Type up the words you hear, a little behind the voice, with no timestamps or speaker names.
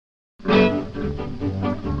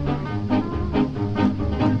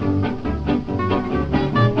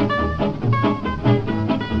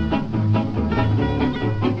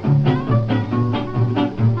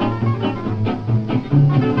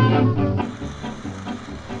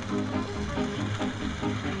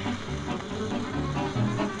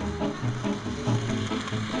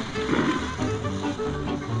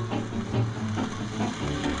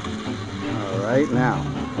now,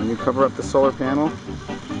 can you cover up the solar panel?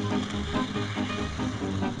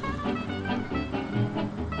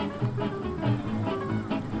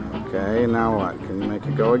 Okay, now what? Can you make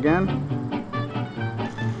it go again?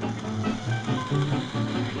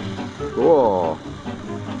 Cool.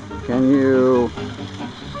 Can you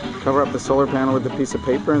cover up the solar panel with a piece of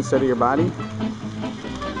paper instead of your body?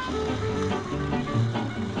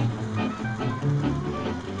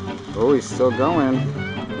 Oh, he's still going.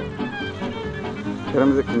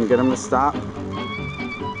 Can you get him to stop? Oh,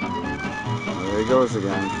 there he goes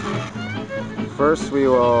again. First we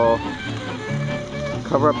will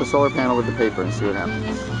cover up the solar panel with the paper and see what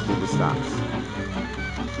happens. See if he stops.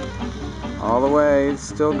 All the way,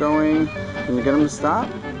 still going. Can you get him to stop?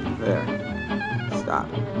 There. Stop.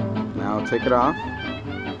 Now take it off.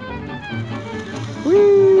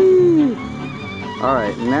 Whee!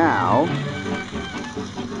 Alright, now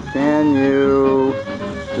can you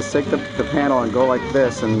just take the panel and go like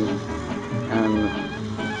this and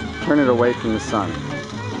turn it away from the sun?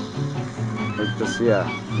 Like this, yeah.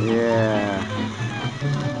 Yeah.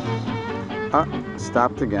 Ah,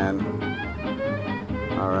 stopped again.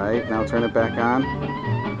 Alright, now turn it back on.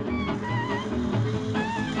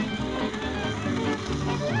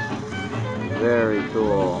 Very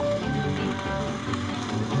cool.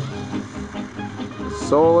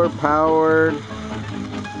 Solar powered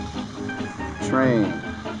train.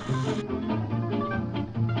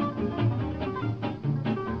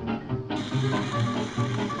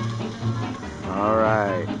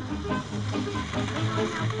 Alright.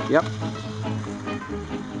 Yep.